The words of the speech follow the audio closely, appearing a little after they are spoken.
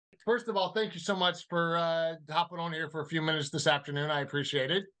First of all, thank you so much for hopping on here for a few minutes this afternoon. I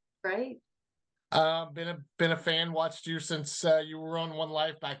appreciate it. Right? Been a fan. Watched you since you were on One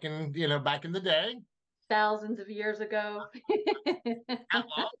Life back in the day. Thousands of years ago. That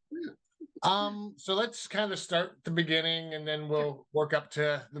long. So let's kind of start at the beginning, and then we'll work up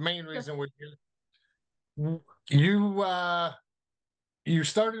to the main reason we're here. You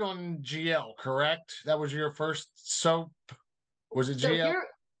started on GL, correct? That was your first soap. Was it So GL?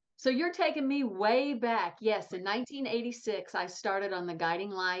 you're taking me way back. Yes, in 1986, I started on the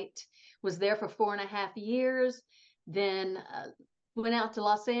Guiding Light, was there for 4.5 years, then went out to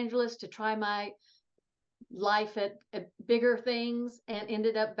Los Angeles to try my life at bigger things and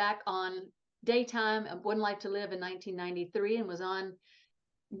ended up back on daytime of One Life to Live in 1993 and was on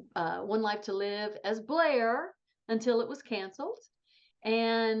One Life to Live as Blair until it was canceled.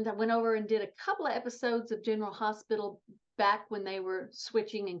 And I went over and did a couple of episodes of General Hospital back when they were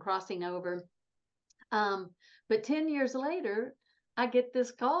switching and crossing over. But 10 years later, I get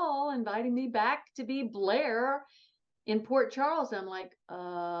this call inviting me back to be Blair in Port Charles. I'm like,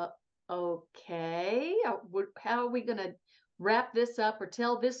 okay, how are we going to wrap this up or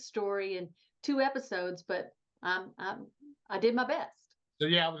tell this story in 2 episodes? But I did my best. So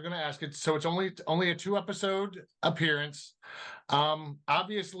yeah, I was going to ask it. So it's only a 2 episode appearance.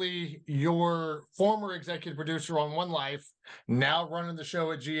 Obviously, your former executive producer on One Life, now running the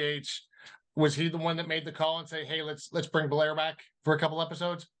show at GH, was he the one that made the call and say, "Hey, let's bring Blair back for a couple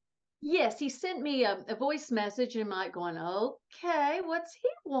episodes"? Yes, he sent me a voice message and I'm going, okay, what's he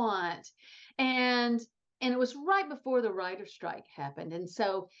want? And and it was right before the writer strike happened. And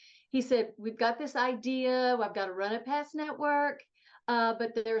so he said, we've got this idea, I've got to run it past network,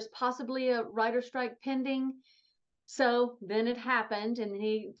 but there's possibly a writer strike pending. So then it happened, and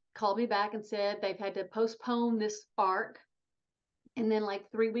he called me back and said they've had to postpone this arc. And then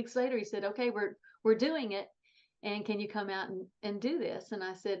like 3 weeks later, he said, okay, we're doing it. And can you come out and do this? And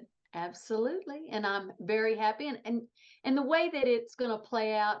I said, absolutely. And I'm very happy. And the way that it's going to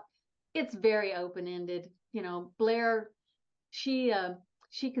play out, it's very open-ended. You know, Blair, she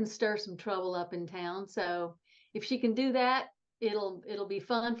can stir some trouble up in town. So if she can do that, it'll be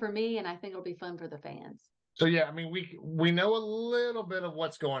fun for me, and I think it'll be fun for the fans. So yeah, I mean, we know a little bit of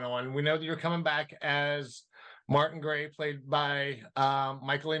what's going on. We know that you're coming back as Martin Gray, played by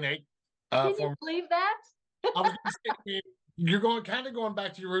Michael Nate. Can you From believe that? I was going to say, I mean, you're going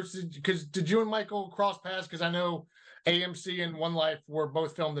back to your roots because did you and Michael cross paths? Because I know AMC and One Life were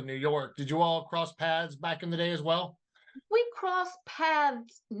both filmed in New York. Did you all cross paths back in the day as well? We crossed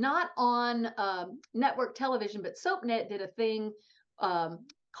paths not on network television, but SoapNet did a thing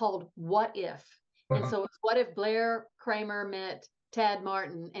called What If. And Uh-huh. so it's What If Blair Cramer met Tad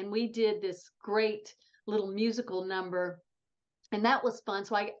Martin. And we did this great little musical number. And that was fun.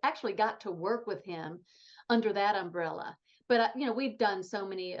 So I actually got to work with him under that umbrella. But, we've done so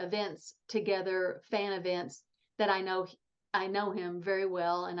many events together, fan events, that I know him very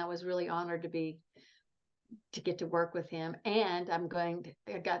well. And I was really honored to get to work with him. And I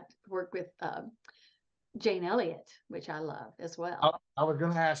got to work with Jane Elliott, which I love as I, well. I was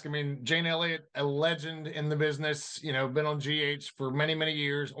going to ask. I mean, Jane Elliott, a legend in the business. Been on GH for many, many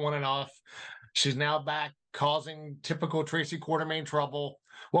years, on and off. She's now back, causing typical Tracy Quartermain trouble.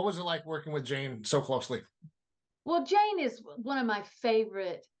 What was it like working with Jane so closely? Well, Jane is one of my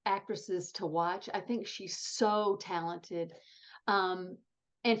favorite actresses to watch. I think she's so talented. Um,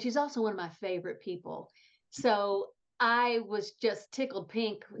 and she's also one of my favorite people. So I was just tickled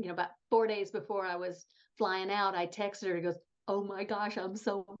pink, about 4 days before I was flying out. I texted her. He goes, oh my gosh, I'm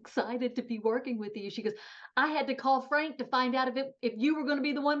so excited to be working with you. She goes, I had to call Frank to find out if you were going to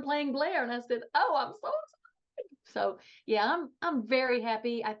be the one playing Blair. And I said, oh, I'm so excited. So yeah, I'm very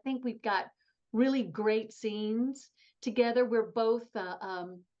happy. I think we've got really great scenes together. We're both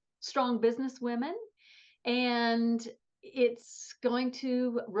strong business women, and it's going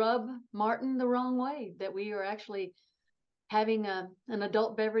to rub Martin the wrong way that we are actually having an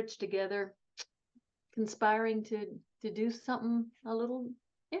adult beverage together, conspiring to do something a little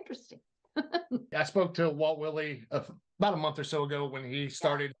interesting. I spoke to Walt Willey about a month or so ago when he Yeah.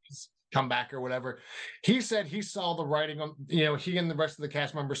 started his comeback or whatever. He said he saw the writing on, he and the rest of the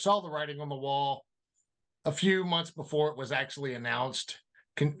cast members saw the writing on the wall a few months before it was actually announced.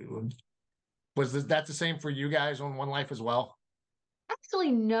 Was that the same for you guys on One Life as well?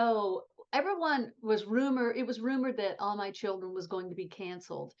 Actually, no. It was rumored that All My Children was going to be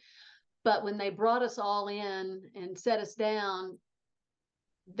canceled. But when they brought us all in and set us down,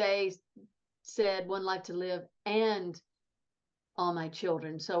 they said One Life to Live and All My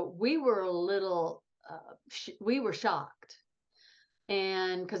Children. So we were a little, we were shocked.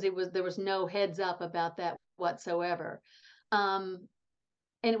 and because there was no heads up about that whatsoever. Um,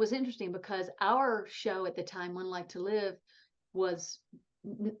 and it was interesting because our show at the time, One Life to Live, was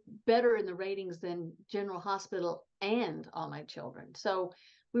better in the ratings than General Hospital and All My Children. So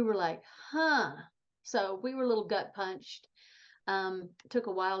we were like, huh. So we were a little gut punched. Took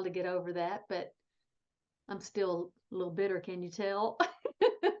a while to get over that, but I'm still a little bitter. Can you tell?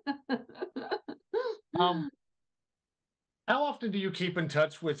 Um, how often do you keep in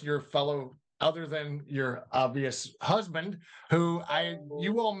touch with your fellow, other than your obvious husband, who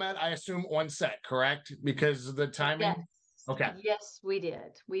you all met, I assume, on set, correct? Because of the Yes, timing. Okay. yes, we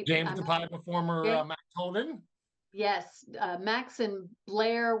did. James Depaiva, former Yeah, Max Holden. yes, Max and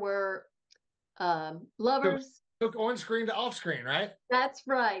Blair were So lovers. took on screen to off screen, right? That's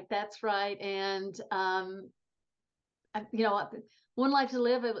right. That's right. And you know, One Life to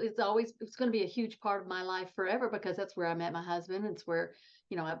Live. It's going to be a huge part of my life forever because that's where I met my husband. It's where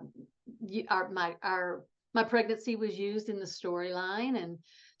you know my pregnancy was used in the storyline, and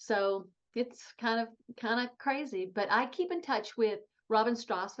so it's kind of crazy. But I keep in touch with Robin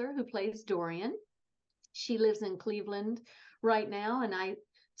Strasser, who plays Dorian. She lives in Cleveland right now, and I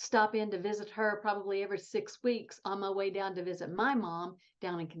stop in to visit her probably every 6 weeks on my way down to visit my mom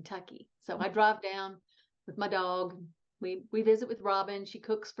down in Kentucky. So I drive down with my dog. We visit with Robin. She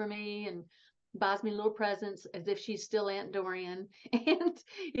cooks for me and buys me little presents as if she's still Aunt Dorian, and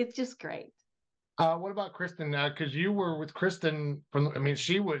it's just great. What about Kristen? Because you were with Kristen from, I mean,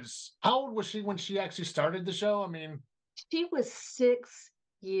 how old was she when she actually started the show? I mean, She was six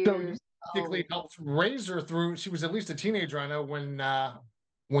so you years basically old. helped raise her through, she was at least a teenager, I know, when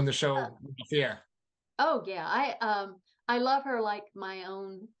the show went off the air. Oh yeah, I love her like my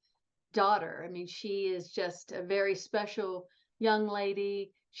own daughter. I mean, she is just a very special young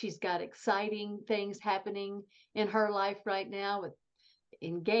lady. She's got exciting things happening in her life right now with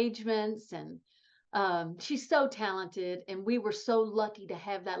engagements, and she's so talented. And we were so lucky to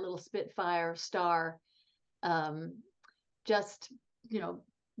have that little Spitfire star. Um, just you know,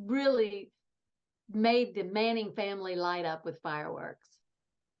 really made the Manning family light up with fireworks.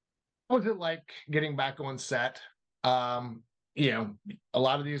 What was it like getting back on set? Um, you know, a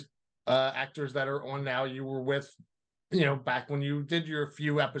lot of these actors that are on now, you were with, back when you did your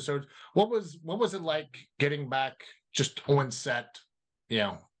few episodes. What was it like getting back just on set, you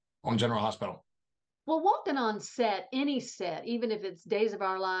know, on General Hospital? Well, walking on set, any set, even if it's Days of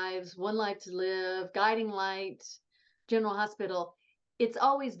Our Lives, One Life to Live, Guiding Light, General Hospital, it's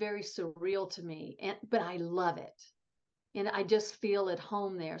always very surreal to me. But I love it. And I just feel at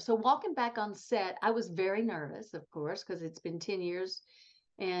home there. So walking back on set, I was very nervous, of course, because it's been 10 years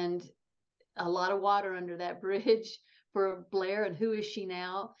and a lot of water under that bridge for Blair. And who is she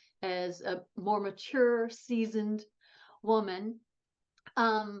now as a more mature, seasoned woman?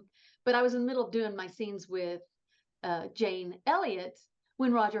 Um, but I was in the middle of doing my scenes with Jane Elliott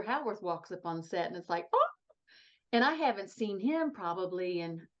when Roger Howarth walks up on set, and it's like, oh, and I haven't seen him probably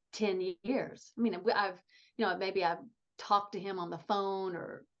in 10 years. I mean, maybe I've talked to him on the phone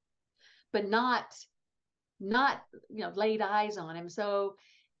but not, laid eyes on him. So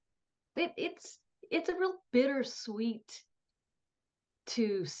it's a real bittersweet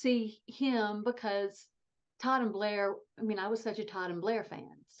to see him because Todd and Blair, I mean, I was such a Todd and Blair fan.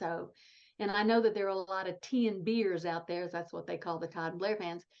 So, and I know that there are a lot of tea and beers out there, that's what they call the Todd and Blair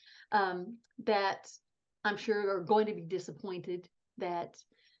fans, that I'm sure are going to be disappointed that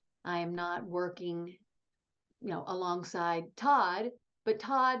I am not working, alongside Todd. But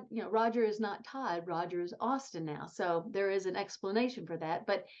Todd, Roger is not Todd. Roger is Austin now. So there is an explanation for that.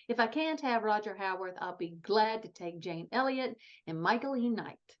 But if I can't have Roger Howarth, I'll be glad to take Jane Elliott and Michael E.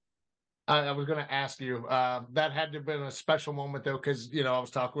 Knight. I was going to ask you, that had to have been a special moment though, because I was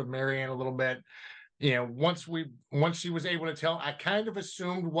talking with Marianne a little bit. Once she was able to tell, I kind of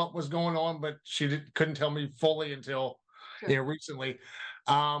assumed what was going on, but she couldn't tell me fully until Sure. recently.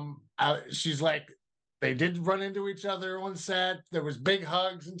 She's like, they did run into each other on set. There was big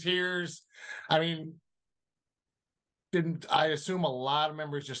hugs and tears. I mean, didn't I assume a lot of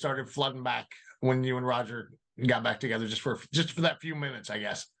members just started flooding back when you and Roger got back together just for that few minutes, I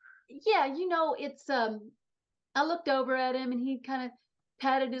guess. Yeah, it's I looked over at him and he kind of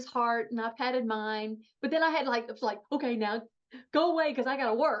patted his heart and I patted mine. But then it was like, okay, now go away because I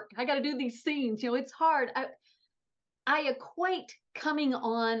gotta work. I gotta do these scenes. It's hard. I equate coming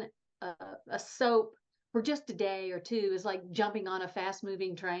on a soap for just a day or two is like jumping on a fast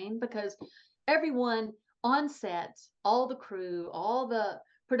moving train because everyone on set, all the crew, all the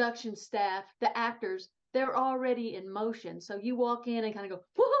production staff, the actors, they're already in motion. So you walk in and kind of go,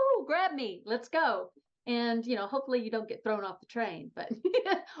 woohoo, grab me, let's go. And, you know, hopefully you don't get thrown off the train, but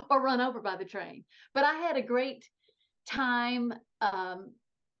or run over by the train. But I had a great time. I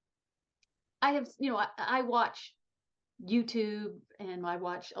have, you know, I watch YouTube and I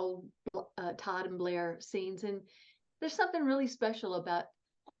watch old Todd and Blair scenes, and there's something really special about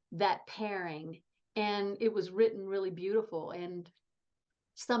that pairing. And it was written really beautiful. And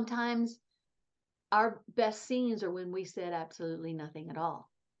sometimes our best scenes are when we said absolutely nothing at all.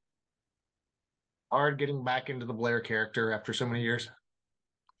 Hard getting back into the Blair character after so many years.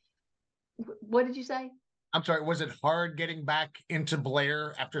 What did you say? I'm sorry, was it hard getting back into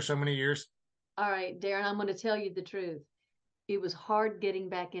Blair after so many years? All right, Darren, I'm going to tell you the truth. It was hard getting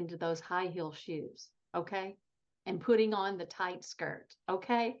back into those high heel shoes, okay? And putting on the tight skirt,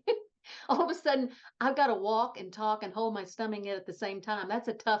 okay? All of a sudden, I've got to walk and talk and hold my stomach in at the same time. That's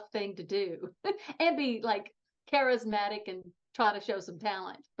a tough thing to do and be like charismatic and try to show some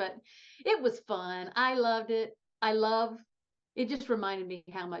talent. But it was fun. I loved it. It just reminded me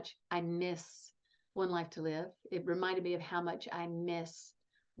how much I miss One Life to Live. It reminded me of how much I miss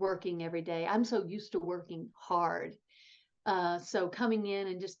working every day. I'm so used to working hard. So coming in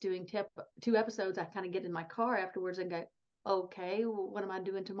and just doing 2 episodes, I kind of get in my car afterwards and go, okay, well, what am I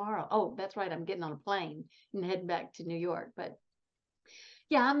doing tomorrow? Oh, that's right. I'm getting on a plane and heading back to New York. But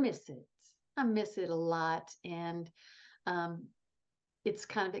yeah, I miss it. I miss it a lot. And um, it's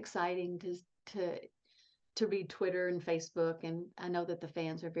kind of exciting to read Twitter and Facebook. And I know that the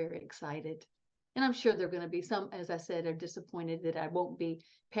fans are very excited. And I'm sure they're going to be some, as I said, are disappointed that I won't be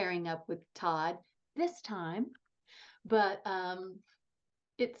pairing up with Todd this time. But I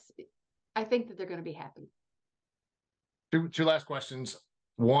think that they're going to be happy. Two last questions.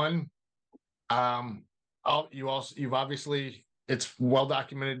 One, you've obviously, it's well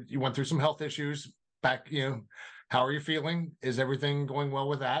documented. You went through some health issues back, how are you feeling? Is everything going well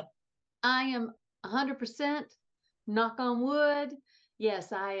with that? I am 100%, knock on wood.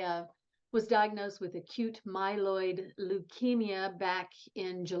 Yes, I was diagnosed with acute myeloid leukemia back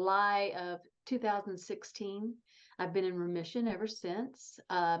in July of 2016. I've been in remission ever since.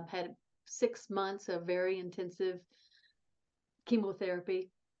 Had 6 months of very intensive chemotherapy.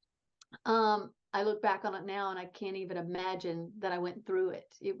 I look back on it now and I can't even imagine that I went through it.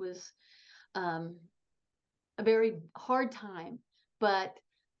 It was a very hard time, but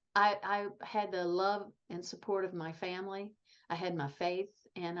I had the love and support of my family. I had my faith,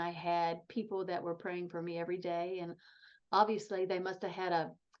 and I had people that were praying for me every day. And obviously they must have had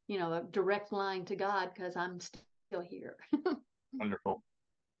a direct line to God, because I'm still here. Wonderful.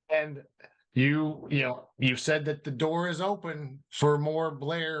 And you said that the door is open for more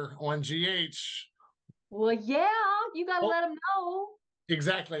Blair on GH. Well, yeah, you got to let them know.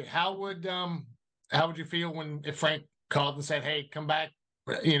 Exactly. How would you feel if Frank called and said, "Hey, come back,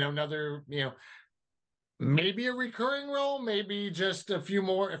 another, maybe a recurring role, maybe just a few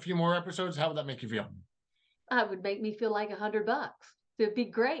more episodes." How would that make you feel? It would make me feel like $100. It'd be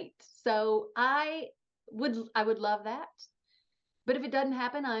great. So I would love that. But if it doesn't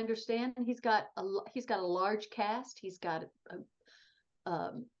happen, I understand. He's got a large cast. He's got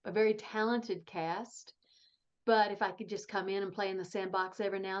a very talented cast. But if I could just come in and play in the sandbox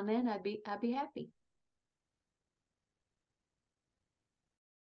every now and then, I'd be happy.